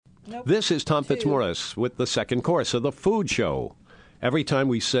Nope. This is Tom 2. Fitzmaurice with the second course of the Food Show. Every time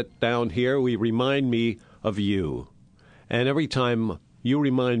we sit down here, we remind me of you. And every time you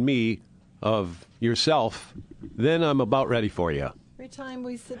remind me of yourself, then I'm about ready for you. Every time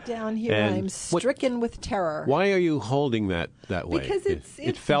we sit down here, And I'm stricken with terror. Why are you holding that way? Because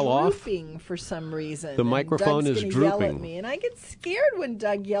it fell drooping off for some reason. The microphone Doug's is gonna yell at drooping. me, and I get scared when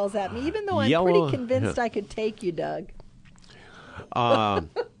Doug yells at me, even though I'm Yellow- pretty convinced yeah. I could take you, Doug.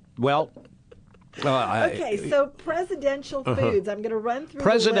 Well, Okay, so presidential foods. I'm going to run through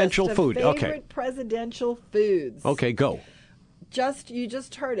Presidential the list food, of okay. favorite presidential foods. okay, go. You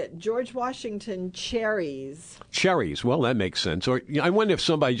just heard it. George Washington cherries. Cherries. Well, that makes sense. Or I wonder if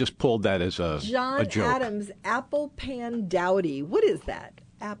somebody just pulled that as a John joke. Adams apple pan dowdy. What is that?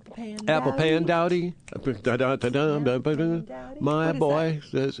 Apple pan dowdy. Apple pan dowdy. My What is boy.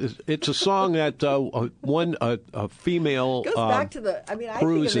 It's a song that a female Goes back to the. I mean, I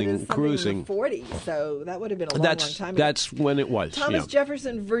cruising. think of it as something in the 40s, so that would have been a long time ago. That's when it was. Thomas yeah.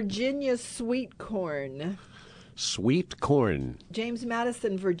 Jefferson, Virginia sweet corn. Sweet corn. James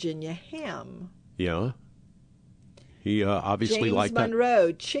Madison, Virginia ham. Yeah. He obviously James liked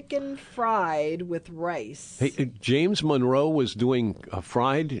Monroe, chicken fried with rice. that. Hey, James Monroe was doing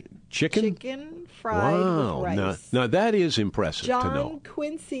fried chicken? Chicken fried Wow. with rice. Now that is impressive to know. John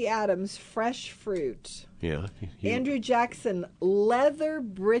Quincy Adams, fresh fruit. Yeah. Andrew Jackson, leather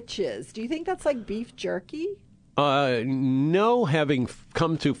breeches. Do you think that's like beef jerky? No, having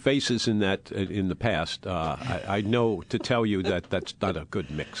come to faces in that in the past, I know to tell you that that's not a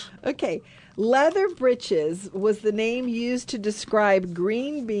good mix. Okay. Leather breeches was the name used to describe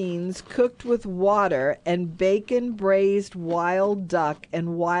green beans cooked with water and bacon braised wild duck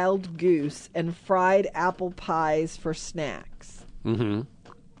and wild goose and fried apple pies for snacks. Mm-hmm.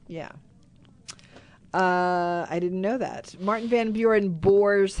 Yeah. I didn't know that. Martin Van Buren,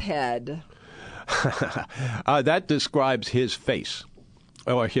 boar's head. That describes his face,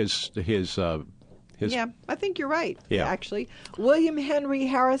 or his. Yeah, I think you're right, Yeah. actually. William Henry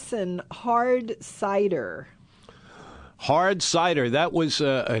Harrison, hard cider. Hard cider. That was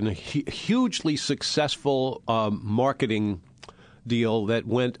a hugely successful marketing deal that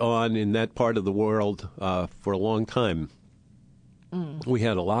went on in that part of the world for a long time. We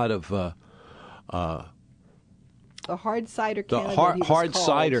had a lot of The hard cider the Canada, hard, he was hard called.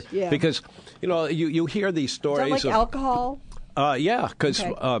 cider Yeah. because you hear these Is stories that like of alcohol? yeah, because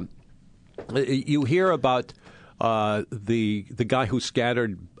Okay. you hear about the guy who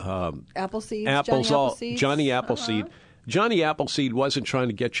scattered Apple seeds? apples Johnny all Appleseeds? Johnny Appleseed. Johnny Appleseed wasn't trying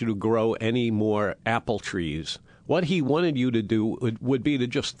to get you to grow any more apple trees. What he wanted you to do would be to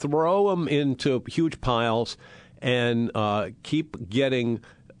just throw them into huge piles and keep getting.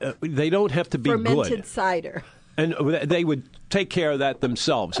 They don't have to be Fermented good. cider. And they would take care of that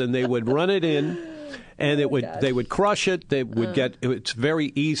themselves, and they would run it in, and they would crush it. They would get. It's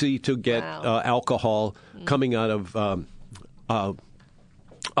very easy to get Wow. alcohol coming out of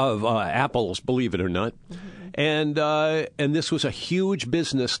apples, believe it or not. And this was a huge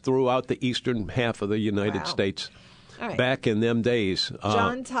business throughout the eastern half of the United Wow. States All right. back in them days.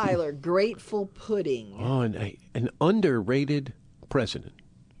 John Tyler, grateful pudding. An underrated president.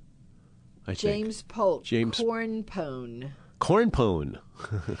 I think. James Polk, James- corn pone. Corn pone.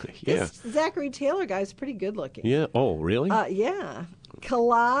 Yeah. This Zachary Taylor guy's pretty good looking. Yeah. Oh, really? Yeah.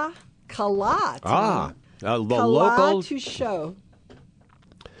 Kala. The the Kala local to show.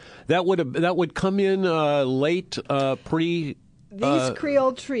 that would come in late pre. These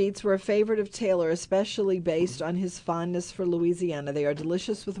Creole treats were a favorite of Taylor, especially based on his fondness for Louisiana. They are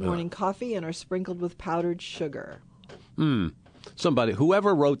delicious with morning coffee and are sprinkled with powdered sugar.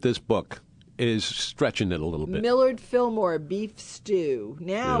 Whoever wrote this book is stretching it a little bit. Millard Fillmore, beef stew.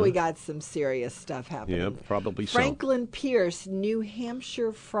 Now we got some serious stuff happening. Yeah, probably so. Franklin Pierce, New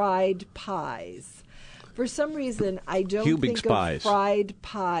Hampshire fried pies. For some reason, I don't Hubig's think pies. of fried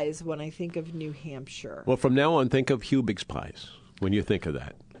pies when I think of New Hampshire. Well, from now on, think of Hubig's pies when you think of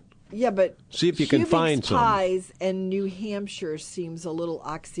that. Yeah, but See if you can Hubig's find some. pies and New Hampshire seems a little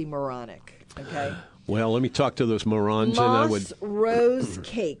oxymoronic. Okay. Well, let me talk to those morons, and I would. Moss rose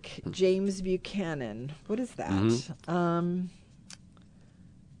cake, James Buchanan. What is that? Mm-hmm.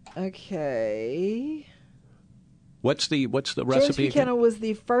 Okay. What's the James recipe? Buchanan was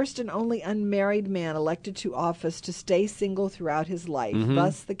the first and only unmarried man elected to office to stay single throughout his life. Mm-hmm.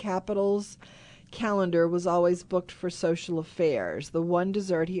 Thus, the capital's calendar was always booked for social affairs. The one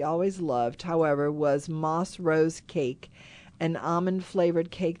dessert he always loved, however, was moss rose cake, an almond-flavored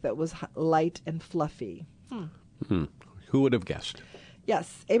cake that was light and fluffy. Who would have guessed?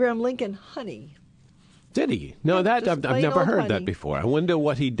 Yes, Abraham Lincoln, honey. Did he? No, Yeah, that just I've plain never old heard honey. that before. I wonder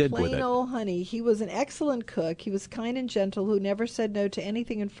what he did with Plain it. old honey. He was an excellent cook. He was kind and gentle, who never said no to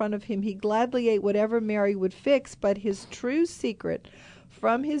anything in front of him. He gladly ate whatever Mary would fix, but his true secret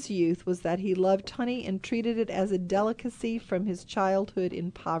from his youth was that he loved honey and treated it as a delicacy from his childhood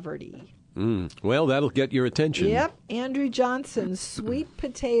in poverty. Well, that'll get your attention. Yep, Andrew Johnson, sweet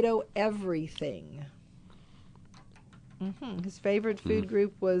potato everything. His favorite food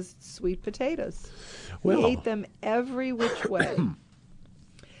group was sweet potatoes. Well. He ate them every which way.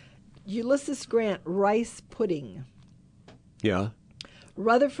 Ulysses Grant, rice pudding. Yeah.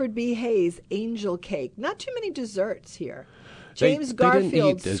 Rutherford B. Hayes, angel cake. Not too many desserts here. They James didn't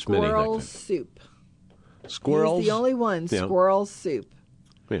Garfield, eat as many back squirrel then. soup. Squirrels. He's the only one, Yeah. squirrel soup.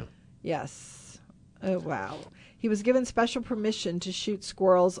 Yeah. Yes. Oh, wow. He was given special permission to shoot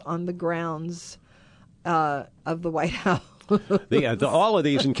squirrels on the grounds of the White House. All of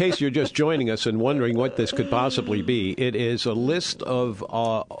these, in case you're just joining us and wondering what this could possibly be, it is a list of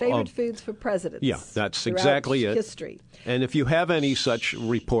Favorite foods for presidents. Yeah, that's throughout exactly it. History. And if you have any such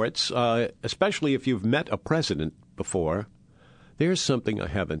reports, especially if you've met a president before, there's something I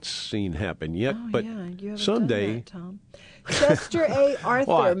haven't seen happen yet, Oh, but yeah, you haven't someday. done that, Tom. Chester A.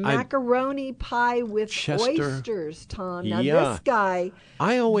 Arthur, Well, macaroni pie with Chester- oysters, Tom. Now Yeah. this guy,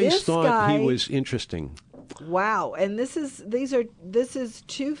 I always this thought guy, he was interesting. wow. And this is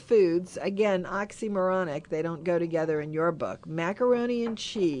two foods, again, oxymoronic. They don't go together in your book. Macaroni and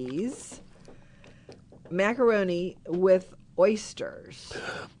cheese. Macaroni with oysters.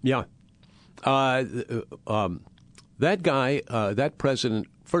 Yeah. That guy, that president,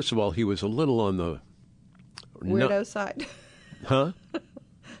 first of all, he was a little on the... Weirdo side. Huh?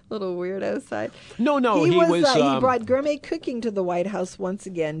 Little weirdo side. No, he was. was, He brought gourmet cooking to the White House once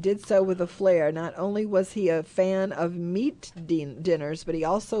again. Did so with a flair. Not only was he a fan of meat dinners, but he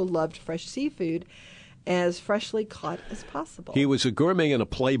also loved fresh seafood, as freshly caught as possible. He was a gourmet and a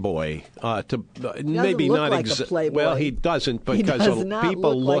playboy. Maybe look not like a playboy. Well, he doesn't He because does not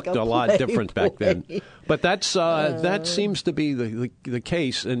people look like looked a a lot different back then. playboy. But that's that seems to be the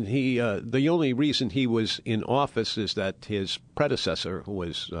case. And he the only reason he was in office is that his predecessor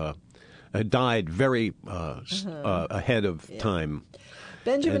was died very ahead of time.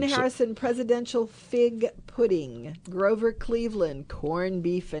 Benjamin And so- Harrison, presidential fig pudding. Grover Cleveland, corned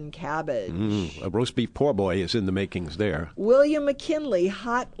beef and cabbage. A roast beef poor boy is in the makings there. William McKinley,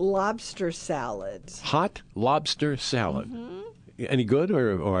 hot lobster salad. Hot lobster salad. Any good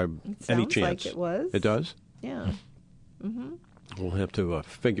or any sounds chance? like it was. It does? Yeah. We'll have to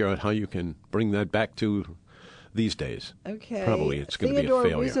figure out how you can bring that back to these days. Okay. Probably it's going to be a Theodore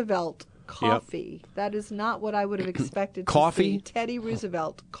failure. Roosevelt, coffee. That is not what I would have expected Coffee? to see. Teddy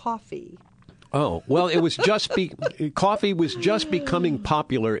Roosevelt, coffee. Oh, well, it was just coffee was just becoming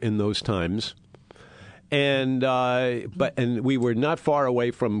popular in those times. And and we were not far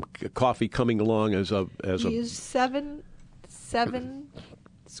away from coffee coming along as a He used seven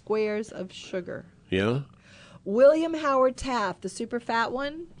squares of sugar. yeah. William Howard Taft, the super fat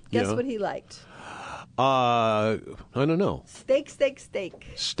one. Guess Yeah. what he liked? I don't know. Steak.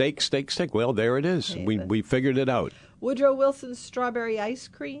 Steak. Well, there it is. We figured it out. Woodrow Wilson's strawberry ice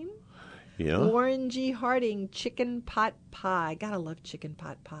cream. Yeah. Warren G. Harding, chicken pot pie. Gotta love chicken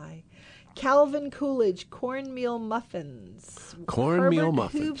pot pie. Calvin Coolidge, cornmeal muffins. Cornmeal Herbert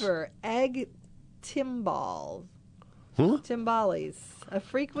muffins. Hoover, egg timbal. Huh? Timbales. A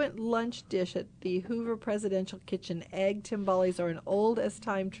frequent lunch dish at the Hoover Presidential Kitchen. Egg timbales are an old as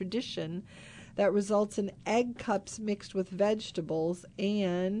time tradition that results in egg cups mixed with vegetables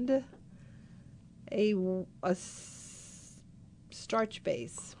and a starch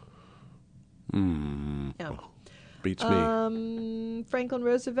base. Yeah. Beats me. Franklin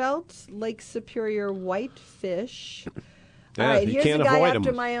Roosevelt, Lake Superior whitefish. Yeah, All right, you here's can't a guy avoid after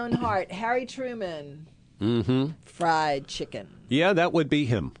 'em. my own heart. Harry Truman. Mm-hmm. Fried chicken. Yeah, that would be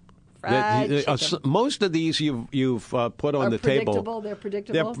him. Fried chicken. Most of these you've put on Are the predictable. table. They're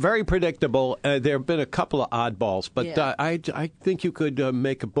predictable. They're very predictable. There have been a couple of oddballs, but Yeah. I think you could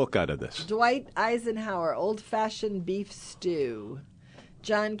make a book out of this. Dwight Eisenhower, old-fashioned beef stew.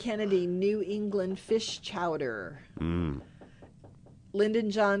 John Kennedy, New England fish chowder.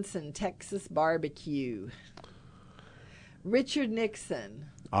 Lyndon Johnson, Texas barbecue. Richard Nixon.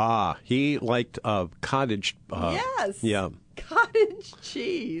 He liked cottage. Yes. Yeah. Cottage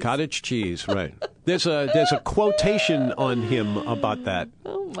cheese. Cottage cheese, right. There's a quotation on him about that.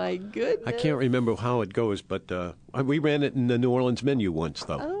 Oh, my goodness. I can't remember how it goes, but we ran it in the New Orleans menu once,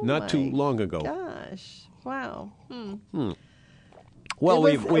 though, Oh, not too my long ago. Gosh. Wow. Well,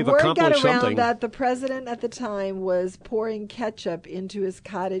 It was- we've word accomplished got around something. that the president at the time was pouring ketchup into his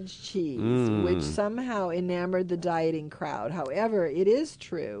cottage cheese, which somehow enamored the dieting crowd. However, it is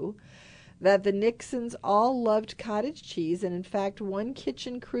true that the Nixons all loved cottage cheese, and in fact, one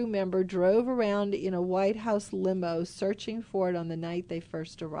kitchen crew member drove around in a White House limo searching for it on the night they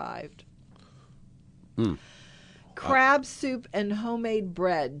first arrived. Crab soup and homemade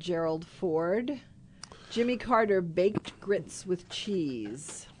bread, Gerald Ford. Jimmy Carter baked grits with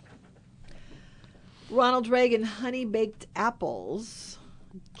cheese. Ronald Reagan honey baked apples.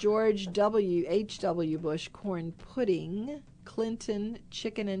 George H.W. Bush corn pudding. Clinton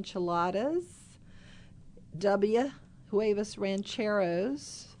chicken enchiladas. Huevos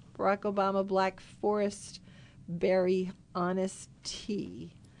rancheros. Barack Obama black forest berry honest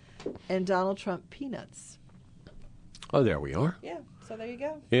tea. And Donald Trump peanuts. Oh, there we are. Yeah, so there you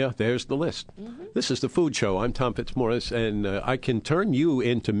go. Yeah, there's the list. This is the Food Show. I'm Tom Fitzmaurice, and I can turn you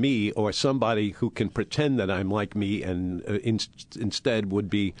into me or somebody who can pretend that I'm like me and instead would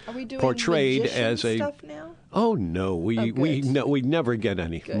be Are we doing portrayed magician as a. stuff now? Oh no, we never get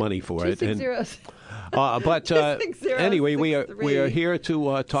any money for it. 260. But 260, anyway, we are 63. here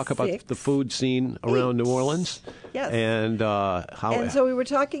to talk about the food scene around New Orleans. Yes. And how. And so we were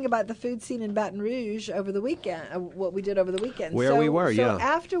talking about the food scene in Baton Rouge over the weekend, what we did over the weekend. Where we were, so yeah.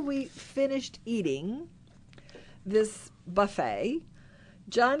 after we finished eating this buffet,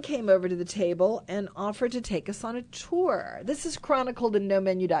 John came over to the table and offered to take us on a tour. This is chronicled in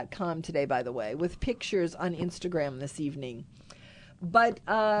nomenu.com today, by the way, with pictures on Instagram this evening. But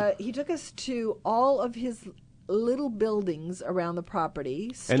he took us to all of his little buildings around the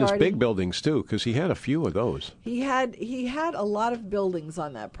property. And his big buildings, too, because he had a few of those. He had a lot of buildings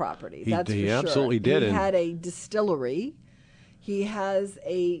on that property. That's for he sure. absolutely did. He had a distillery. He has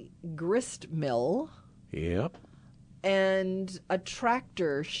a grist mill. Yep. And a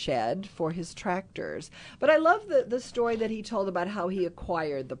tractor shed for his tractors. But I love the story that he told about how he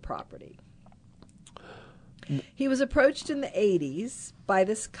acquired the property. He was approached in the 80s by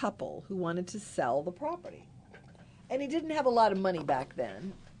this couple who wanted to sell the property. And he didn't have a lot of money back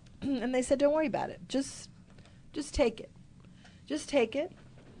then. And they said, don't worry about it. Just take it. Just take it.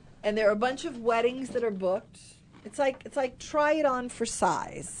 And there are a bunch of weddings that are booked. It's like try it on for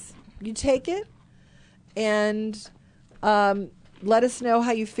size. You take it and let us know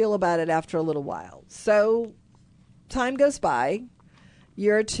how you feel about it after a little while. So time goes by,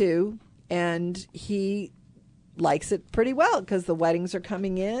 year or two, and he likes it pretty well because the weddings are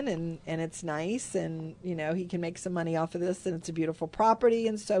coming in and it's nice, and you know he can make some money off of this, and it's a beautiful property.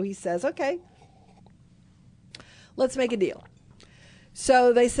 And so he says, okay, let's make a deal.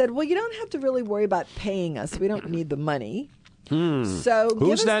 So they said, well, you don't have to really worry about paying us. We don't need the money. So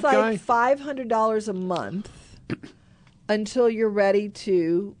Who's give us that guy? $500 a month until you're ready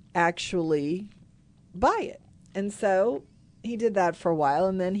to actually buy it. And so he did that for a while,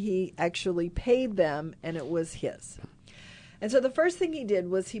 and then he actually paid them, and it was his. And so the first thing he did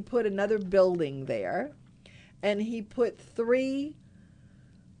was he put another building there, and he put 3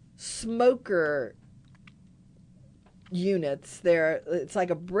 smoker units there. It's like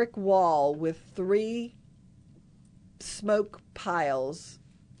a brick wall with 3 smoke piles.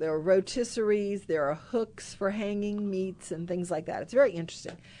 There are rotisseries, there are hooks for hanging meats and things like that. It's very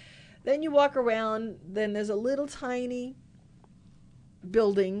interesting. Then you walk around, then there's a little tiny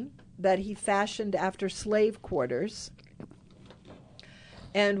building that he fashioned after slave quarters.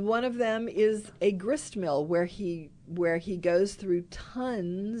 And one of them is a grist mill where he goes through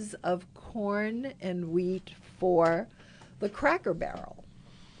tons of corn and wheat for the Cracker Barrel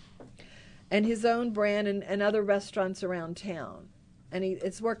and his own brand and other restaurants around town. And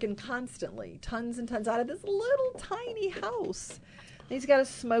it's working constantly, tons and tons out of this little tiny house. And he's got a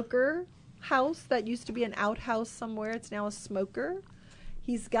smoker house that used to be an outhouse somewhere. It's now a smoker.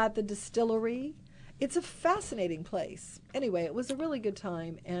 He's got the distillery. It's a fascinating place. Anyway, it was a really good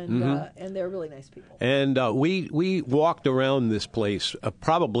time, and they're really nice people. And we walked around this place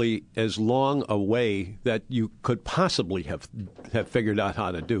probably as long a way that you could possibly have figured out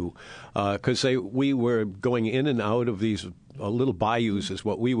how to do, because we were going in and out of these little bayous, is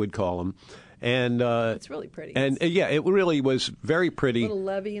what we would call them. And it's really pretty. And yeah, it really was very pretty. Little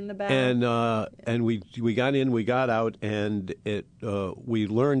levee in the back. And we got in, we got out, and we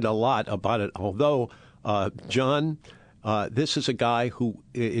learned a lot about it. Although John, this is a guy who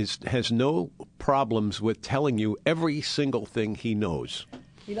has no problems with telling you every single thing he knows.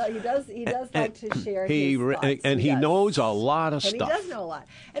 He does like to share he his thoughts. and he does. knows a lot of And stuff. he does know a lot.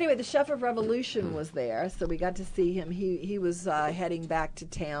 Anyway, the Chef of Revolution was there, so we got to see him. He was heading back to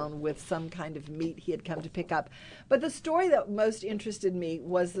town with some kind of meat he had come to pick up. But the story that most interested me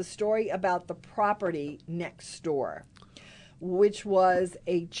was the story about the property next door, which was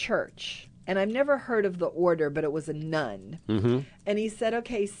a church. And I've never heard of the order, but it was a nun. Mm-hmm. And he said,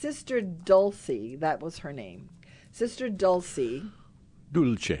 okay, Sister Dulcie, that was her name. Sister Dulcie.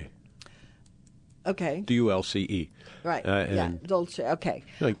 Dulce. Okay. Dulce. Right. Yeah. Dulce. Okay.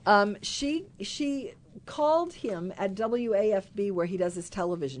 Like, She called him at WAFB where he does his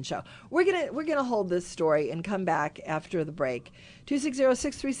television show. We're gonna hold this story and come back after the break.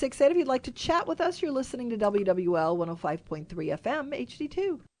 260-6368. If you'd like to chat with us, you're listening to WWL 105.3 FM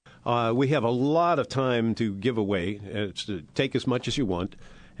HD2. We have a lot of time to give away. It's to take as much as you want.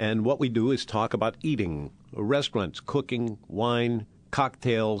 And what we do is talk about eating, restaurants, cooking, wine,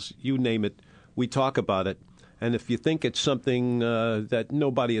 cocktails, you name it. We talk about it. And if you think it's something that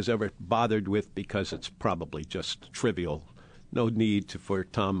nobody has ever bothered with because it's probably just trivial, no need for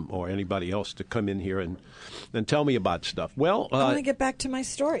Tom or anybody else to come in here and tell me about stuff. Well, I want to get back to my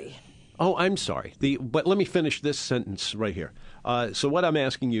story. Oh, I'm sorry. But let me finish this sentence right here. So what I'm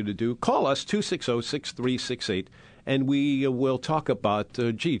asking you to do, call us, 260-6368, and we will talk about,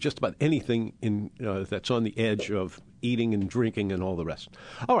 just about anything that's on the edge of eating and drinking and all the rest.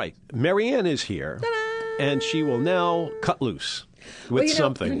 All right. Marianne is here, and she will now cut loose with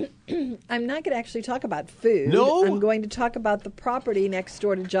something. I'm not going to actually talk about food. No? I'm going to talk about the property next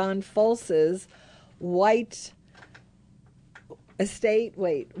door to John Folse's White Oak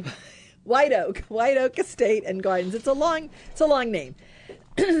Estate and Gardens. It's a long name.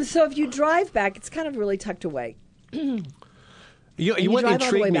 So if you drive back, it's kind of really tucked away. What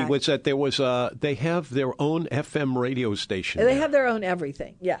intrigued me was that there was they have their own FM radio station. They have their own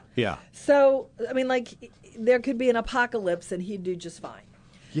everything. Yeah. Yeah. So I mean, like, there could be an apocalypse and he'd do just fine.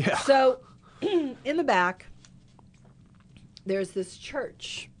 Yeah. So in the back, there's this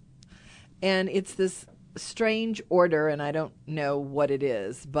church, and it's this strange order, and I don't know what it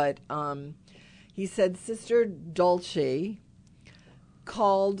is, but he said Sister Dulce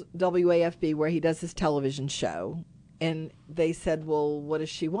called WAFB where he does his television show, and they said, well, what does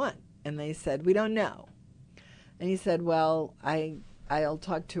she want? And they said, we don't know. And he said, well, I'll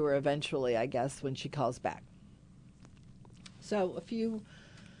talk to her eventually, I guess, when she calls back. So a few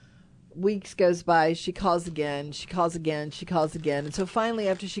weeks goes by, she calls again, and so finally,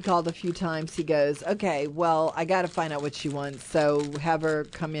 after she called a few times, he goes, okay, well, I got to find out what she wants, so have her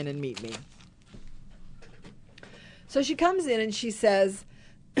come in and meet me. So she comes in and she says,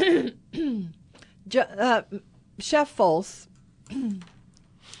 Chef Folse,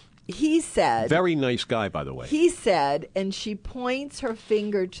 he said... Very nice guy, by the way. He said, and she points her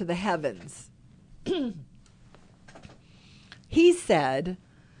finger to the heavens. He said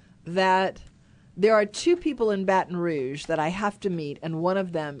that there are two people in Baton Rouge that I have to meet, and one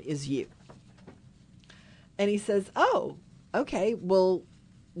of them is you. And he says, oh, okay, well,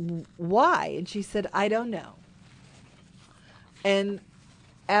 why? And she said, I don't know. And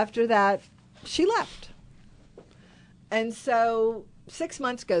after that, she left. And so 6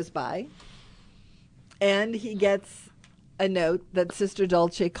 months goes by, and he gets a note that Sister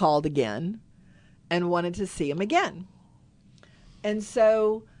Dulce called again and wanted to see him again. And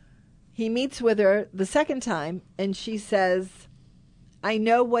so he meets with her the second time, and she says, I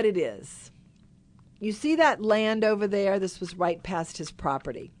know what it is. You see that land over there? This was right past his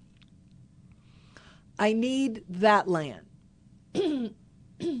property. I need that land. And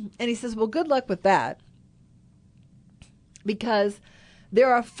he says, well, good luck with that, because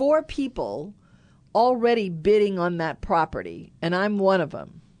there are 4 people already bidding on that property, and I'm one of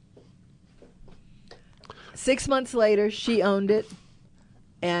them. 6 months later, she owned it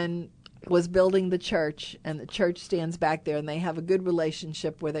and was building the church, and the church stands back there, and they have a good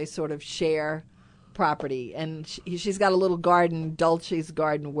relationship where they sort of share property. And she's got a little garden, Dulce's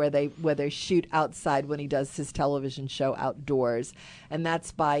garden, where they shoot outside when he does his television show outdoors, and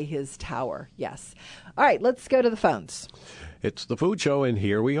that's by his tower. Yes. All right, let's go to the phones. It's the Food Show, and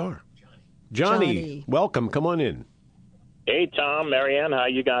here we are. Johnny, welcome. Come on in. Hey, Tom, Marianne, how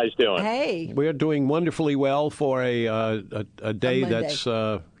you guys doing? Hey. We're doing wonderfully well for a day that's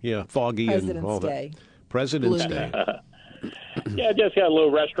foggy and all that. President's Day. Yeah, I just got a little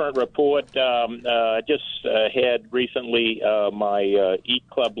restaurant report. I just had recently my Eat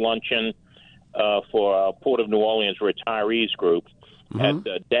Club luncheon for Port of New Orleans retirees group.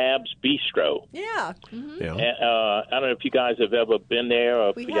 at Dab's Bistro. Yeah. Yeah. I don't know if you guys have ever been there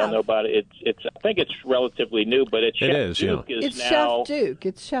or if y'all know about it. It's I think it's relatively new, but it's Chef Duke is it's now. Chef Duke.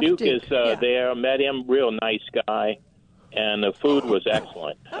 It's Chef Duke Duke. is there. Met him, real nice guy, and the food was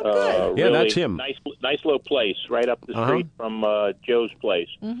excellent. Good. Yeah, really that's him. Nice little place right up the street from Joe's place.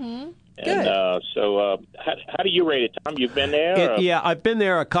 Mm-hmm. And how do you rate it, Tom? You've been there? Yeah, I've been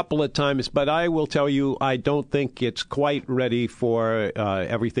there a couple of times, but I will tell you, I don't think it's quite ready for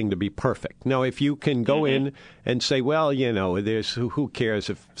everything to be perfect. Now, if you can go in and say, well, you know, there's who cares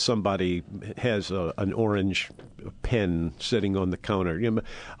if somebody has an orange pen sitting on the counter? You know,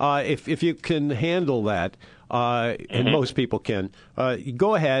 if you can handle that. And most people can.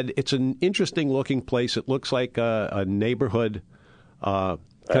 Go ahead. It's an interesting-looking place. It looks like a neighborhood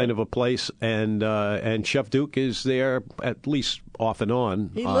kind of a place, and Chef Duke is there at least off and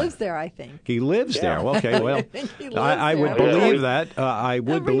on. He lives there, I think. He lives there. Okay, well, I would there. believe that. I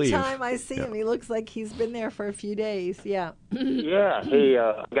would believe. Every time I see him, he looks like he's been there for a few days. Yeah. Yeah, he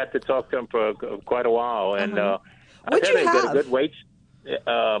got to talk to him for quite a while, and What'd you have? Good weights.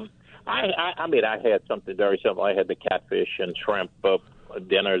 I mean, I had something very simple. I had the catfish and shrimp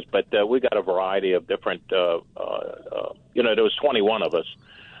dinners, but we got a variety of different. There was 21 of us.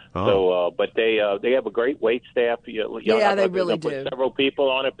 Oh. So, but they have a great wait staff. Yeah, they really do. Put several people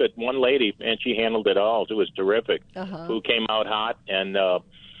on it, but one lady, and she handled it all. It was terrific. Who came out hot and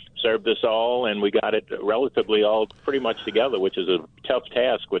served us all, and we got it relatively all pretty much together, which is a tough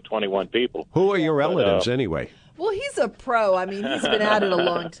task with 21 people. Who are your relatives anyway? Well, he's a pro. I mean, he's been at it a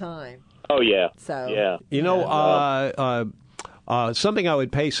long time. Oh yeah. So yeah. You know, something I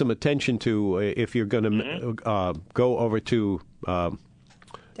would pay some attention to if you're going to go over to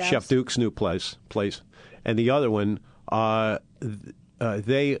Chef Duke's new place, and the other one,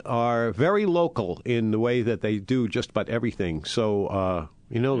 they are very local in the way that they do just about everything. So,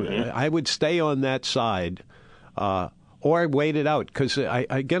 I would stay on that side or wait it out because,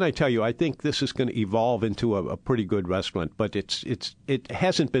 I tell you, I think this is going to evolve into a pretty good restaurant, but it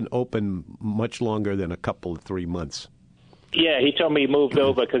hasn't been open much longer than a couple of 3 months. Yeah, he told me he moved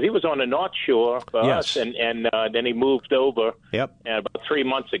over because he was on the North Shore for us, and then he moved over about 3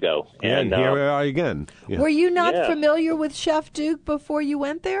 months ago. And here we are again. Yeah. Were you not familiar with Chef Duke before you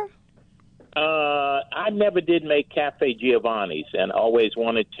went there? I never did make Cafe Giovanni's and always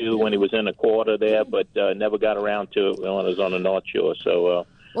wanted to when he was in a quarter there, but never got around to it when I was on the North Shore. So,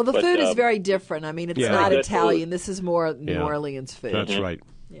 well, the food is very different. I mean, it's not Italian. This is more New Orleans food. That's right.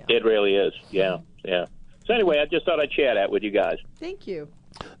 Yeah. It really is. Yeah. So anyway, I just thought I'd share that with you guys. Thank you.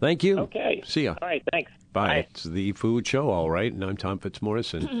 Thank you. Okay. See ya. All right, thanks. Bye. It's The Food Show, all right, and I'm Tom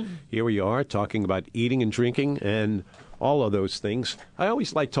Fitzmorris, here we are talking about eating and drinking and all of those things. I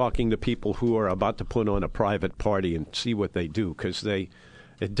always like talking to people who are about to put on a private party and see what they do, because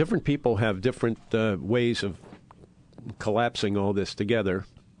different people have different ways of collapsing all this together,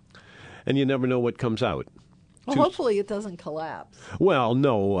 and you never know what comes out. Well, hopefully it doesn't collapse. Well,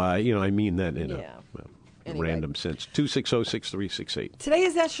 no, I mean that in a random sense. 260-6368. Today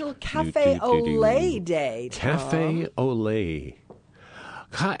is National Cafe au Lait Day, Tom. Cafe au lait.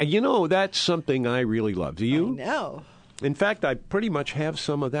 You know, that's something I really love. Do you? I know. In fact, I pretty much have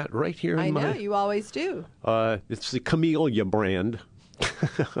some of that right here in my... I know, you always do. It's the Camellia brand.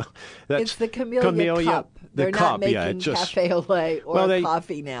 It's the Camellia cup. They're not making cafe au lait or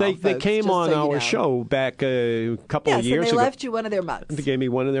coffee now. They came on our show back a couple of years ago. Yes, and they left you one of their mugs. They gave me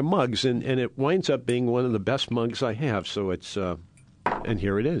one of their mugs, and it winds up being one of the best mugs I have. So it's, and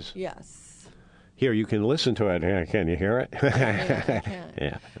here it is. Yes. Here, you can listen to it. Can you hear it? Yeah, I can.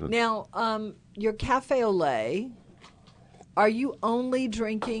 Yeah. Now, your cafe au lait, are you only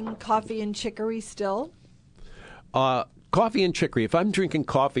drinking coffee and chicory still? Coffee and chicory. If I'm drinking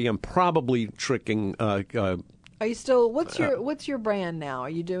coffee, I'm probably drinking. Are you still? What's your brand now? Are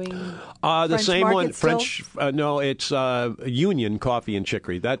you doing the French same Market one? still? French? No, it's Union Coffee and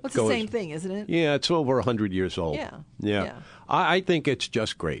Chicory. That It's goes. the same thing, isn't it? Yeah, it's over 100 years old. Yeah. I think it's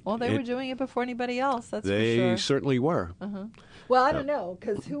just great. Well, they were doing it before anybody else. That's they for sure. certainly were. Well, I don't know,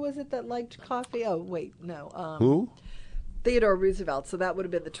 because who was it that liked coffee? Oh, wait, no. Who? Theodore Roosevelt. So that would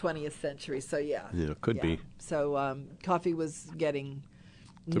have been the 20th century. So yeah, could be. So coffee was getting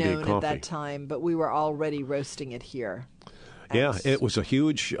To be known at coffee. that time, but we were already roasting it here. Yeah, it was a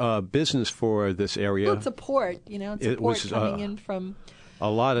huge business for this area. Well, it's a port, it's a port coming in from a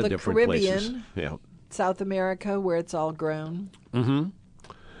lot of the different Caribbean, places. Yeah. South America, where it's all grown. Mm-hmm.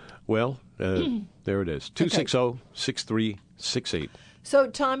 Well, there it is. 260-6368. So,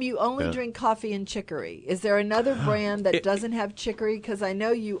 Tom, you only drink coffee and chicory. Is there another brand that doesn't have chicory? Because I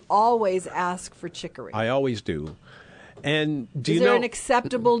know you always ask for chicory. I always do. And do Is you there know an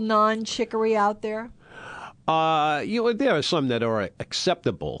acceptable non-chicory out there? there are some that are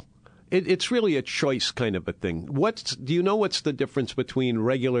acceptable. It's really a choice kind of a thing. Do you know what's the difference between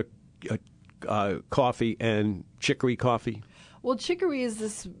regular coffee and chicory coffee? Well, chicory is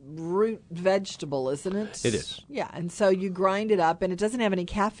this root vegetable, isn't it? It is. Yeah, and so you grind it up, and it doesn't have any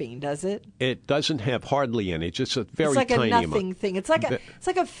caffeine, does it? It doesn't have hardly any. It's just a very It's like tiny a nothing amount. thing. It's like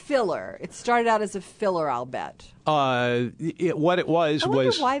a filler. It started out as a filler, I'll bet. What it was I wonder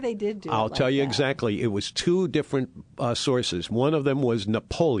was why they did do it. I'll like tell you that. exactly. It was two different sources. One of them was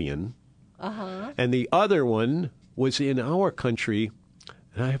Napoleon, and the other one was in our country.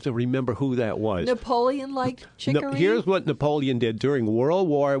 And I have to remember who that was. Napoleon liked chicory? Here's what Napoleon did during World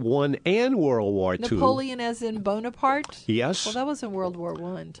War I and World War II. Napoleon as in Bonaparte? Yes. Well, that wasn't World War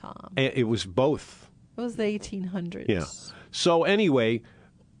I, Tom. It was both. It was the 1800s. Yeah. So anyway,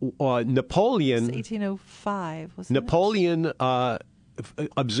 Napoleon... It's 1805, wasn't it? Napoleon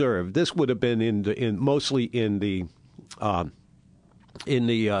observed. This would have been mostly in the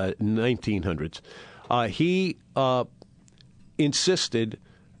 1900s. He insisted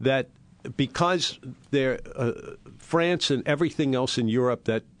that because France and everything else in Europe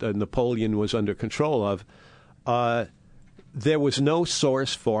that Napoleon was under control of, there was no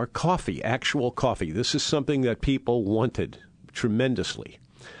source for coffee, actual coffee. This is something that people wanted tremendously.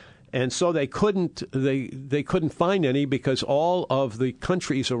 And so they couldn't find any because all of the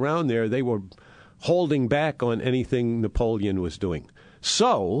countries around there, they were holding back on anything Napoleon was doing.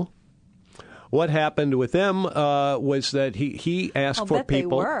 So what happened with them was that he asked for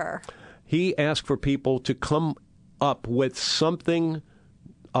people. They were. He asked for people to come up with something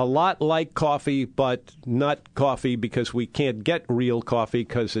a lot like coffee, but not coffee because we can't get real coffee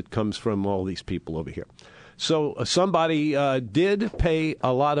because it comes from all these people over here. So somebody did pay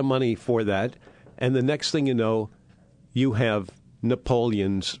a lot of money for that, and the next thing you know, you have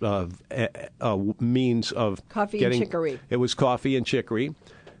Napoleon's means of Coffee getting, and chicory. It was coffee and chicory.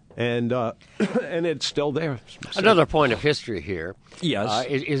 And and it's still there. Another point of history here. Yes.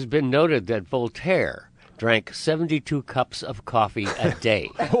 It has been noted that Voltaire drank 72 cups of coffee a day.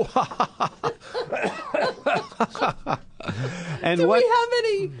 And Do we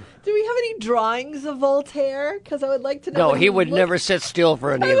have any drawings of Voltaire? Because I would like to know. No, what he would looked- never sit still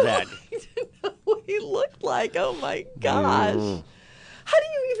for any of that. I would like to know what he looked like. Oh my gosh! How do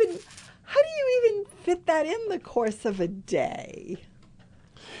you even fit that in the course of a day?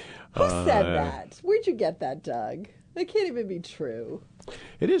 Who said that? Where'd you get that, Doug? That can't even be true.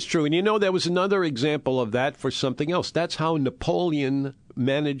 It is true. And you know, there was another example of that for something else. That's how Napoleon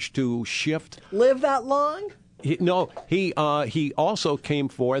managed to shift. Live that long? He also came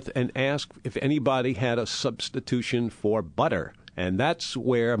forth and asked if anybody had a substitution for butter. And that's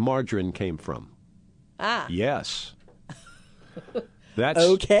where margarine came from. Ah. Yes. That's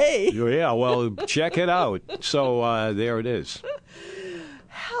Okay. Yeah, well, check it out. So there it is.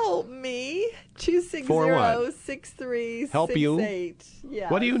 Help me. For what? 260-6368. Help you? Yeah.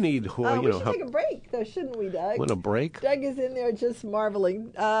 What do you need? We should take a break, though, shouldn't we, Doug? Want a break? Doug is in there just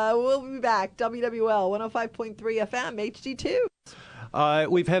marveling. We'll be back. WWL 105.3 FM, HD2.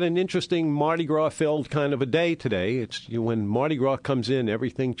 We've had an interesting Mardi Gras-filled kind of a day today. It's when Mardi Gras comes in,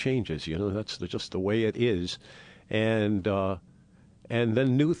 everything changes. You know, that's just the way it is, and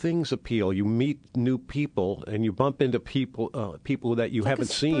then new things appeal. You meet new people, and you bump into people that you haven't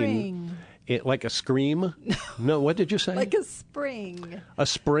seen. Like a scream? No, what did you say? Like a spring. A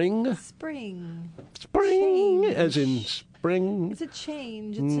spring? Spring. Spring, Change. as in spring. It's a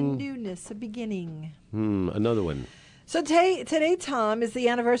change. It's a newness, a beginning. Another one. So today, Tom, is the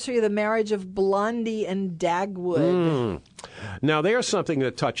anniversary of the marriage of Blondie and Dagwood. Now, there's something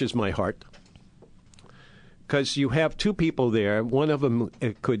that touches my heart. Because you have two people there. One of them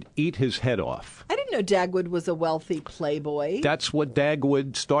could eat his head off. I didn't know Dagwood was a wealthy playboy. That's what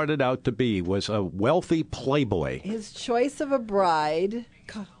Dagwood started out to be, was a wealthy playboy. His choice of a bride.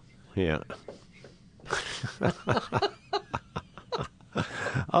 God. Yeah.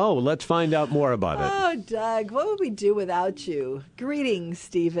 Oh, let's find out more about it. Oh, Doug, what would we do without you? Greetings,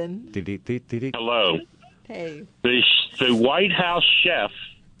 Stephen. Hello. Hey. The White House chef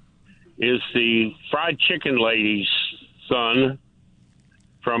is the fried chicken lady's son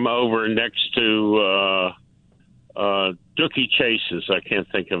from over next to Dookie Chase's. I can't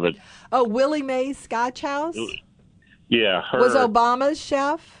think of it. Oh, Willie Mae's Scotch House? Yeah, her. Was Obama's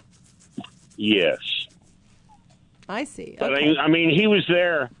chef? Yes. I see. But Okay. I mean, he was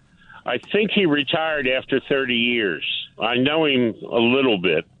there. I think he retired after 30 years. I know him a little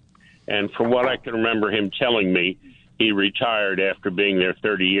bit, and from what I can remember him telling me, he retired after being there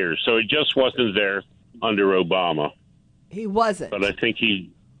 30 years. So he just wasn't there under Obama. He wasn't. But I think he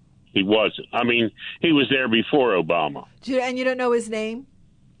wasn't. I mean, he was there before Obama. And you don't know his name?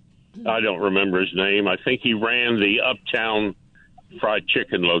 I don't remember his name. I think he ran the Uptown Fried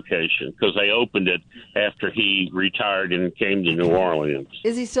Chicken location because they opened it after he retired and came to New Orleans.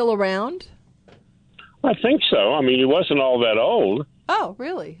 Is he still around? I think so. I mean, he wasn't all that old. Oh,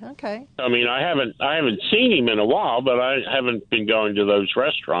 really? Okay. I mean, I haven't seen him in a while, but I haven't been going to those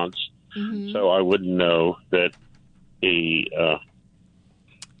restaurants, so I wouldn't know that he was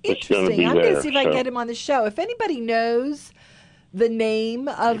going to be Interesting. I'm there. going to see if I can get him on the show. If anybody knows the name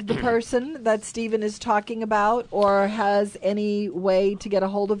of the person that Stephen is talking about or has any way to get a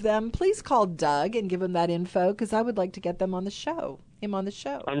hold of them, please call Doug and give him that info because I would like to get them on the show.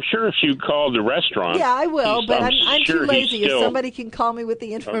 I'm sure if you call the restaurant. Yeah, I will, but I'm sure too lazy. still... If somebody can call me with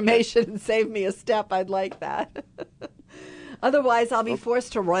the information and save me a step, I'd like that. Otherwise, I'll be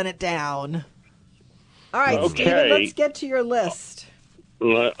forced to run it down. All right, Stephen, let's get to your list.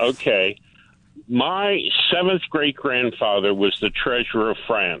 Okay. My seventh great-grandfather was the treasurer of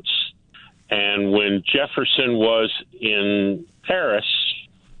France. And when Jefferson was in Paris,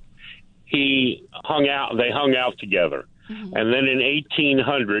 they hung out together. And then in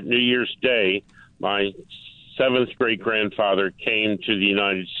 1800, New Year's Day, my seventh great-grandfather came to the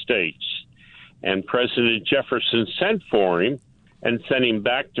United States. And President Jefferson sent for him and sent him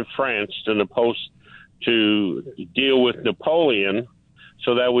back to France to deal with Napoleon.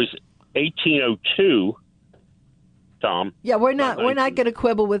 So that was 1802, Tom. Yeah, we're not going to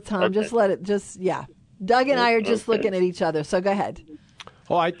quibble with Tom. Okay. Doug and I are just looking at each other. So go ahead.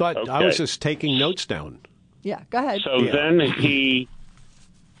 Oh, I thought I was just taking notes down. Yeah, go ahead. So then he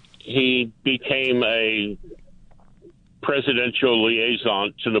became a presidential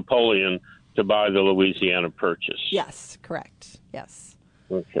liaison to Napoleon to buy the Louisiana Purchase. Yes, correct. Yes.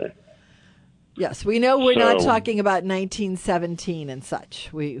 Okay. Yes, we know we're not talking about 1917 and such.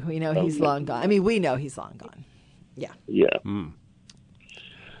 We know he's long gone. I mean, we know he's long gone. Yeah. Yeah.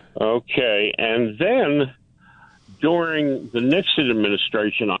 Okay, and then during the Nixon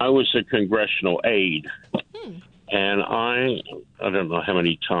administration, I was a congressional aide, and I don't know how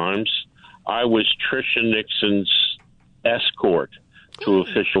many times, I was Tricia Nixon's escort to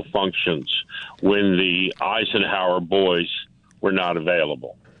official functions when the Eisenhower boys were not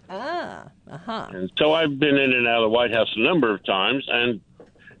available. And so I've been in and out of the White House a number of times and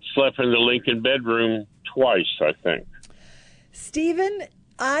slept in the Lincoln bedroom twice, I think. Stephen,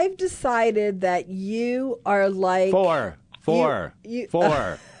 I've decided that you are like... Four. Stephen,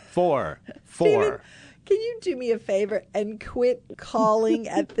 can you do me a favor and quit calling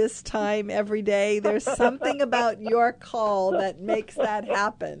at this time every day? There's something about your call that makes that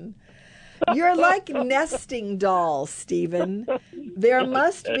happen. You're like nesting dolls, Stephen. There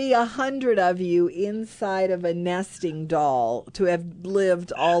must be 100 of you inside of a nesting doll to have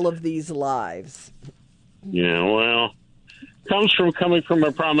lived all of these lives. Yeah, well, coming from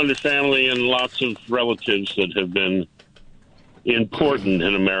a prominent family and lots of relatives that have been important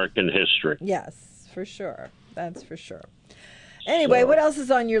in American history. Yes, for sure. That's for sure. Anyway, what else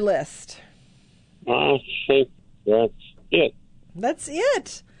is on your list? I think that's it. That's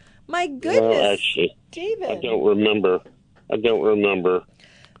it. My goodness, well, actually, Stephen. I don't remember.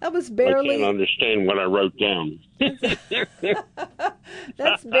 That was barely... I can't understand what I wrote down.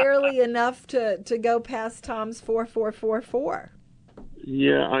 That's barely enough to go past Tom's 4444.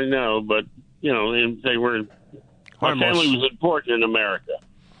 Yeah, I know, but, they were... My family was important in America.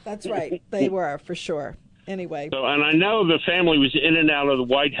 That's right. They were, for sure. Anyway. So, and I know the family was in and out of the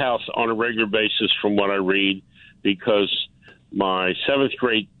White House on a regular basis from what I read, because my seventh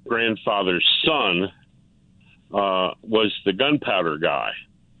great-grandfather's son was the gunpowder guy.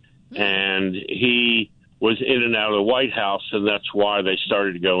 And he was in and out of the White House, and that's why they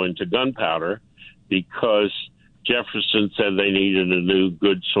started to go into gunpowder, because Jefferson said they needed a new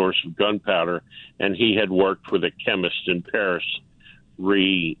good source of gunpowder, and he had worked with a chemist in Paris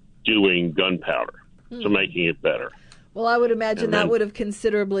redoing gunpowder, so making it better. Well, I would imagine that would have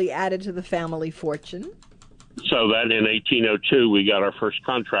considerably added to the family fortune. So that in 1802, we got our first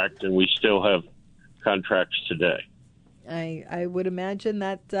contract, and we still have contracts today. I would imagine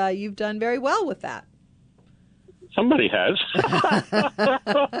that you've done very well with that. Somebody has.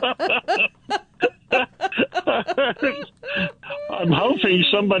 I'm hoping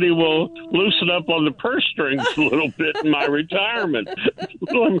somebody will loosen up on the purse strings a little bit in my retirement.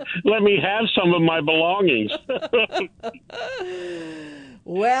 Let me have some of my belongings.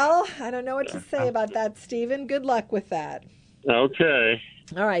 Well, I don't know what to say about that, Stephen. Good luck with that. Okay.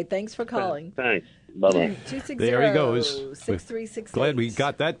 All right. Thanks for calling. Thanks. Bye-bye. 260 There he goes. 6368. Glad we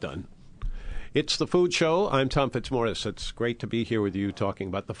got that done. It's the Food Show. I'm Tom Fitzmaurice. It's great to be here with you talking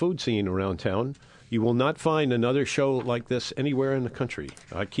about the food scene around town. You will not find another show like this anywhere in the country.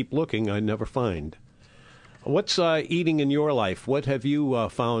 I keep looking, I never find. What's eating in your life? What have you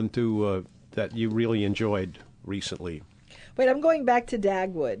found that you really enjoyed recently? Wait, I'm going back to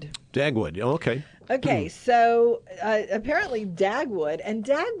Dagwood. Dagwood, okay. Okay, so apparently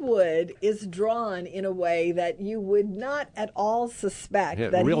Dagwood is drawn in a way that you would not at all suspect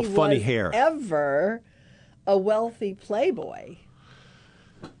that real he funny was hair. ever a wealthy playboy.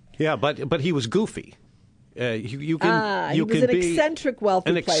 Yeah, but he was goofy. You He was can an be eccentric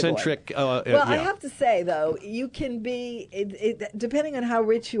wealthy an playboy. eccentric. Well, yeah. I have to say though, you can be depending on how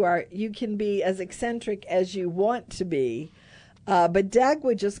rich you are, you can be as eccentric as you want to be. But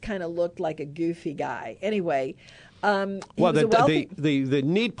Dagwood just kind of looked like a goofy guy. Anyway, well, the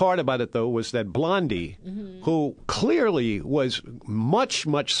neat part about it, though, was that Blondie, who clearly was much,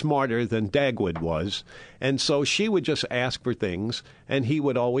 much smarter than Dagwood was, and so she would just ask for things, and he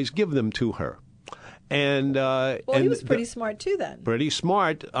would always give them to her. And he was pretty smart, too, then. Pretty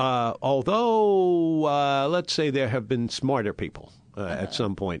smart, although, let's say there have been smarter people at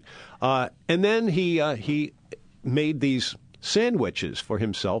some point. And then he made these sandwiches for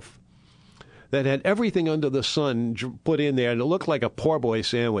himself that had everything under the sun put in there, and it looked like a poor boy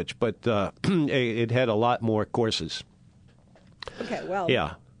sandwich, but it had a lot more courses. Okay, well,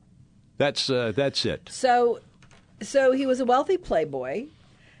 yeah, that's it. So he was a wealthy playboy,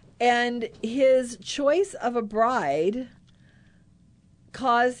 and his choice of a bride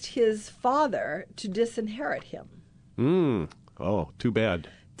caused his father to disinherit him. Oh, too bad.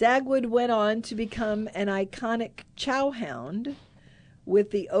 Dagwood went on to become an iconic chowhound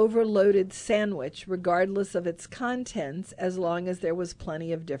with the overloaded sandwich, regardless of its contents, as long as there was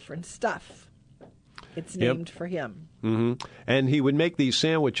plenty of different stuff. It's named for him. Mm-hmm. And he would make these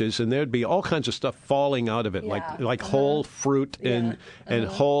sandwiches, and there'd be all kinds of stuff falling out of it, like whole fruit and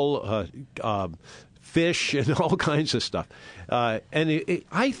whole fish and all kinds of stuff. And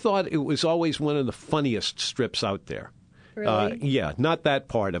I thought it was always one of the funniest strips out there. Really? Yeah, not that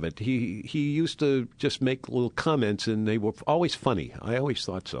part of it. He used to just make little comments, and they were always funny. I always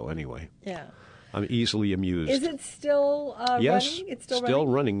thought so, anyway. Yeah. I'm easily amused. Is it still yes, running? It's still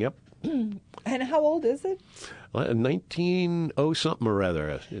running. Yep. And how old is it? 1900-something or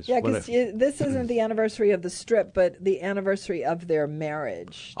other. Yeah, because this isn't the anniversary of the strip, but the anniversary of their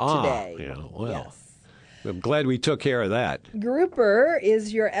marriage today. Yeah, well. Yes. I'm glad we took care of that. Grouper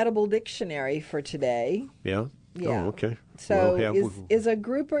is your edible dictionary for today. Yeah? Yeah. Oh, okay. So well, is a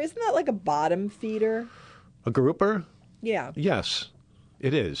grouper, isn't that like a bottom feeder? A grouper? Yeah. Yes,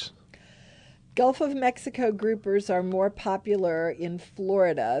 it is. Gulf of Mexico groupers are more popular in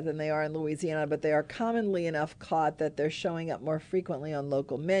Florida than they are in Louisiana, but they are commonly enough caught that they're showing up more frequently on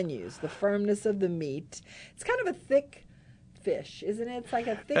local menus. The firmness of the meat, it's kind of a thick fish, isn't it? It's like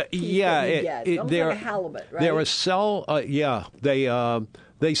a thick piece that you get. It's almost like a halibut, right? They're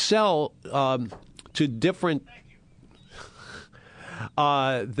they sell to different...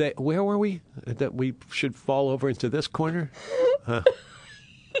 where were we? That we should fall over into this corner?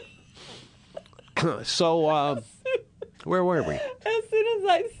 So, where were we? As soon as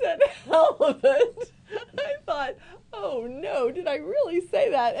I said halibut, I thought, oh no, did I really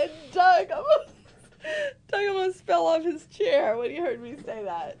say that? And Doug almost fell off his chair when he heard me say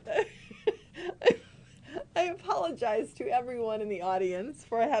that. I apologize to everyone in the audience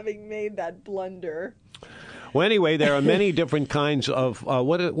for having made that blunder. Well, anyway, there are many different kinds of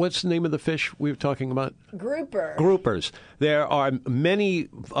what's the name of the fish we were talking about? Grouper. Groupers. There are many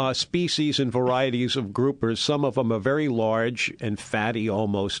species and varieties of groupers. Some of them are very large and fatty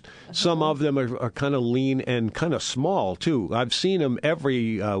almost. Some of them are kind of lean and kind of small, too. I've seen them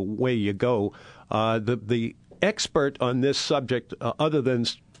every way you go. The expert on this subject, other than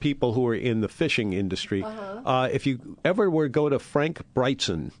people who are in the fishing industry, if you ever were to go to Frank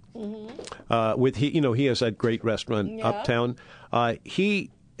Brigtsen, he has that great restaurant uptown. He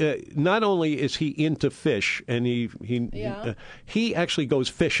not only is he into fish, and he actually goes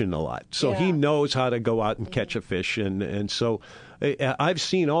fishing a lot, so he knows how to go out and catch a fish, and so I've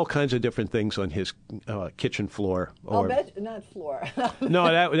seen all kinds of different things on his kitchen floor. I'll bet not floor.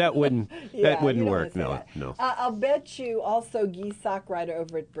 No, that wouldn't work. No. I'll bet you also Guy Sockrider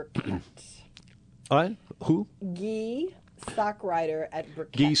over at Burkett. Who? Guy Sockrider at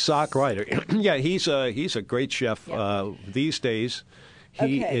Burkett. Guy Sockrider. Yeah, he's a great chef these days.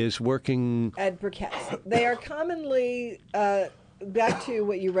 He is working at Burkett. They are commonly back to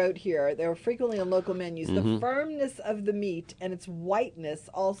what you wrote here. They are frequently on local menus. The firmness of the meat and its whiteness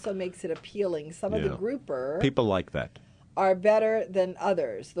also makes it appealing. Some of the grouper people like that. are better than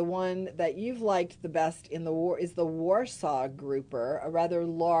others. The one that you've liked the best in the war is the Warsaw grouper, a rather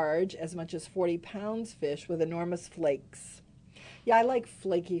large, as much as 40 pounds fish with enormous flakes. Yeah, I like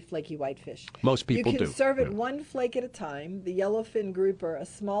flaky whitefish. Most people do. You can serve it Yeah. one flake at a time. The yellowfin grouper, a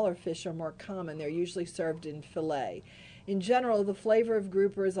smaller fish, are more common. They're usually served in fillet. In general, the flavor of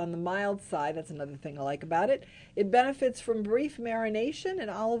grouper is on the mild side. That's another thing I like about it. It benefits from brief marination in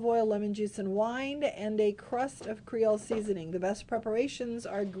olive oil, lemon juice, and wine, and a crust of Creole seasoning. The best preparations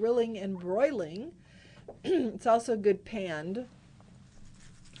are grilling and broiling. It's also good panned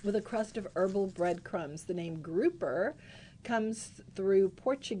with a crust of herbal breadcrumbs. The name grouper comes through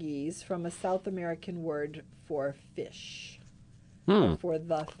Portuguese from a South American word for fish. Or for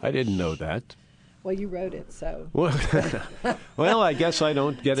the fish. I didn't know that. Well, you wrote it, so. Well, I guess I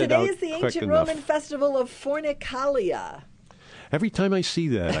don't get it out Today is the quick ancient enough. Roman festival of Fornicalia, Every time I see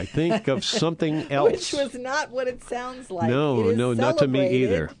that, I think of something else. which was not what it sounds like. No, It is no, not to me celebrated-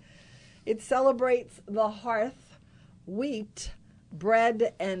 either. It celebrates the hearth, wheat,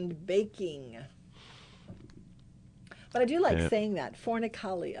 bread, and baking. But I do like Yeah. saying that,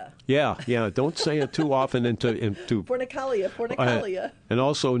 Fornicalia. Yeah. Don't say it too often into Fornicalia. and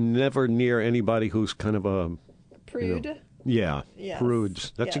also never near anybody who's kind of a Prude. yeah, Yes.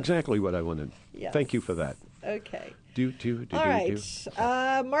 prudes. That's Yes. exactly what I wanted. Yes. Thank you for that. Okay. Do. All right.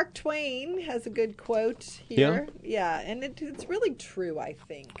 Mark Twain has a good quote here. Yeah, and it's really true, I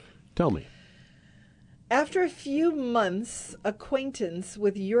think. Tell me. After a few months' acquaintance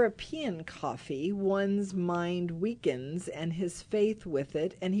with European coffee, one's mind weakens and his faith with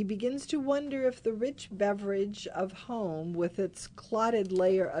it, and he begins to wonder if the rich beverage of home, with its clotted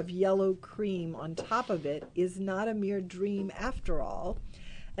layer of yellow cream on top of it, is not a mere dream after all,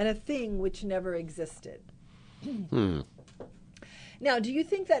 and a thing which never existed. Now, do you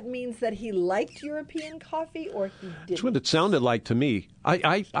think that means that he liked European coffee, or he didn't? That's what it sounded like to me.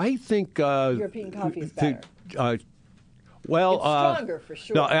 I think European coffee is better. Well, It's stronger for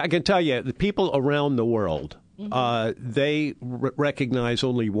sure. No, I can tell you, the people around the world, Mm-hmm. they recognize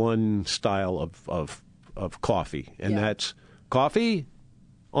only one style of coffee, and Yeah. that's coffee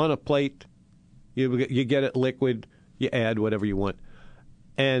on a plate. You get it liquid. You add whatever you want.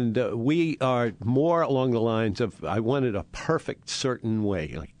 And we are more along the lines of I want it a perfect certain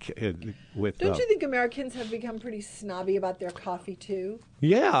way. With Don't you think Americans have become pretty snobby about their coffee too?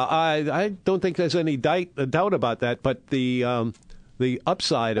 Yeah, I don't think there's any doubt about that. But the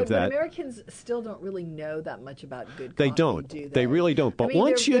upside of But that, Americans still don't really know that much about good They coffee, don't. do they? They really don't. But I mean,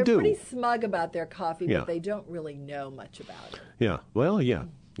 once they're you do- pretty smug about their coffee, Yeah. but they don't really know much about it. yeah, well, yeah,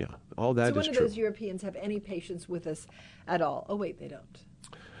 all that So is when do true. those Europeans have any patience with us at all? Oh, wait, they don't.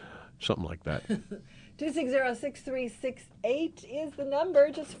 Something like that. 260-6368 is the number.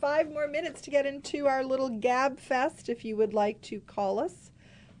 Just 5 more minutes to get into our little Gab Fest. If you would like to call us,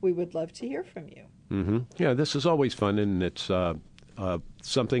 we would love to hear from you. Yeah, this is always fun, and it's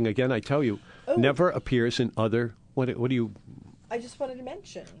something. Again, I tell you, never appears in other. What do you? I just wanted to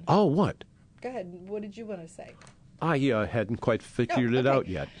mention. Oh, what? Go ahead. What did you want to say? I hadn't quite figured it okay. out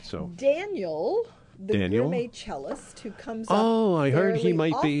yet. So Daniel, the Daniel? gourmet cellist who comes Oh, up I heard he fairly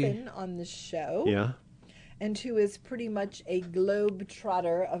might be- often on the show, yeah, and who is pretty much a globe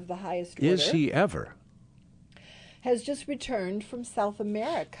trotter of the highest order, is he ever has just returned from South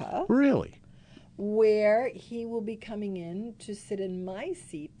America, really? where he will be coming in to sit in my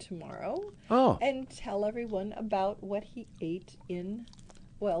seat tomorrow Oh, and tell everyone about what he ate in,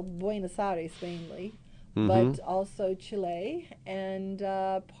 well, Buenos Aires mainly, Mm-hmm. but also Chile and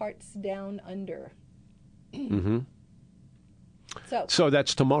parts down under. so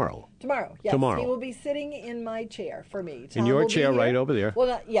that's tomorrow. Tomorrow, yes. Tomorrow. He will be sitting in my chair for me. In Tom your will be chair here. right over there?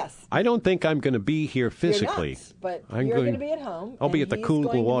 Well, yes. I don't think I'm going to be here physically. You're not, but I'm you're going- going to be at home. I'll be and at the he's Cool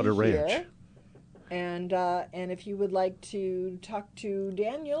going to be Water here. Ranch. And if you would like to talk to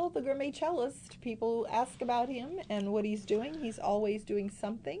Daniel, the gourmet cellist, people ask about him and what he's doing. He's always doing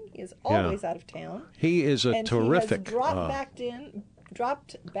something. He is always out of town. He is a And terrific. he has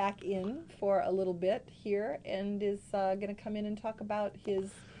dropped back in for a little bit here, and is going to come in and talk about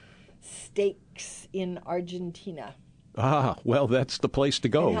his steaks in Argentina. Well, that's the place to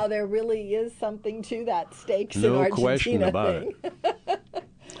go. And how there really is something to that steaks in No Argentina question about thing.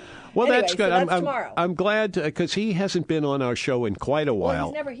 Well, Anyway, that's so good. that's tomorrow. I'm glad because he hasn't been on our show in quite a while. Well,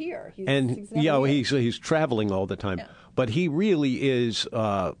 he's never here. He's and never here. he's traveling all the time. Yeah. But he really is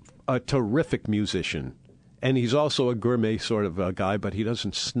a terrific musician, and he's also a gourmet sort of guy. But he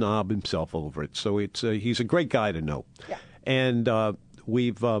doesn't snob himself over it. So he's a great guy to know. Yeah. And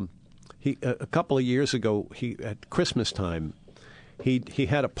we've a couple of years ago, at Christmas time, he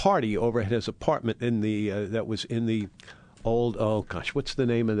had a party over at his apartment in the that was in the old. Oh gosh, what's the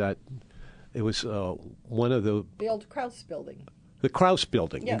name of that? It was one of the old Krause building. The Krause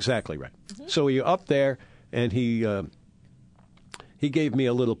building, yes. Exactly right. Mm-hmm. So you're up there, and he gave me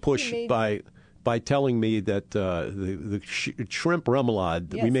a little push by telling me that the shrimp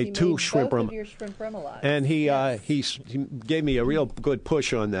remoulade. Yes, we made two shrimp both of your shrimp remoulades. And he gave me a real good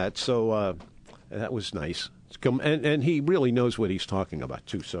push on that. So that was nice. And he really knows what he's talking about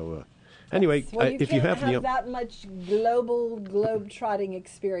too. So anyway, well, if you have that much globe-trotting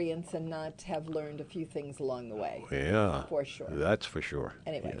experience and not have learned a few things along the way. Yeah, for sure. That's for sure.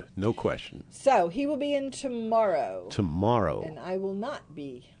 Anyway, yeah, no question. So he will be in tomorrow. Tomorrow, and I will not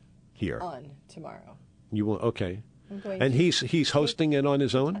be here on tomorrow. You will okay. I'm going and he's hosting it on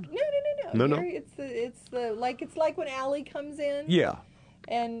his own. No. It's like when Allie comes in. Yeah.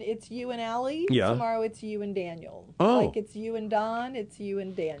 And it's you and Allie. Yeah. Tomorrow it's you and Daniel. Oh. Like it's you and Don, it's you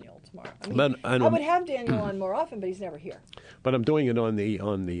and Daniel tomorrow. I would have Daniel on more often, but he's never here. But I'm doing it on the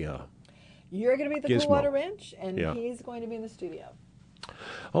You're going to be at the Gizmo. Cool Water Ranch, and he's going to be in the studio.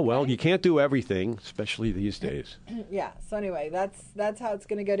 Oh, well, you can't do everything, especially these days. Yeah. So anyway, that's how it's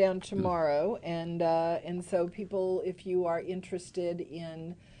going to go down tomorrow. And so people, if you are interested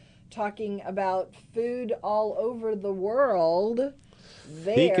in talking about food all over the world,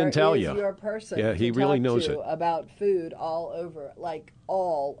 he can tell is you. Your person. Yeah, he really knows it about food all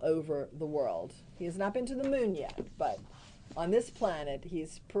over the world. He has not been to the moon yet, but on this planet,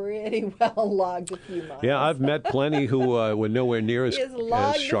 he's pretty well logged a few miles. Yeah, I've met plenty who were nowhere near as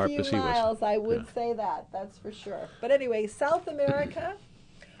sharp as he was. I would say that's for sure. But anyway, South America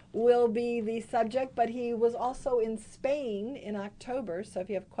will be the subject, but he was also in Spain in October, so if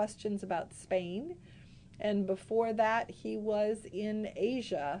you have questions about Spain. And before that, he was in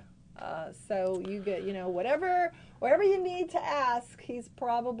Asia. So you get, whatever you need to ask, he's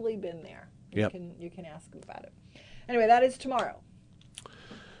probably been there. Yep. You can ask him about it. Anyway, that is tomorrow.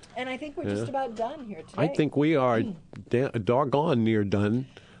 And I think we're just about done here today. I think we are doggone near done.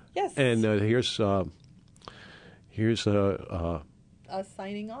 Yes. And here's us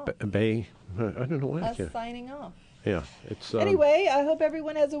signing off. I don't know what. Us signing off. Yeah, it's. Anyway, I hope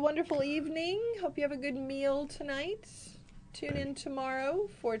everyone has a wonderful evening. Hope you have a good meal tonight. Tune in tomorrow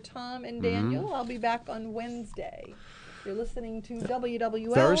for Tom and Daniel. Mm-hmm. I'll be back on Wednesday. You're listening to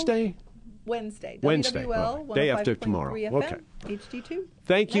WWL. Thursday? Wednesday. Wednesday. WWL, Day after tomorrow. FM, Okay. HD2.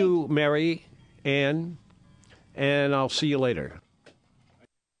 Thank you, Mary Ann, and I'll see you later.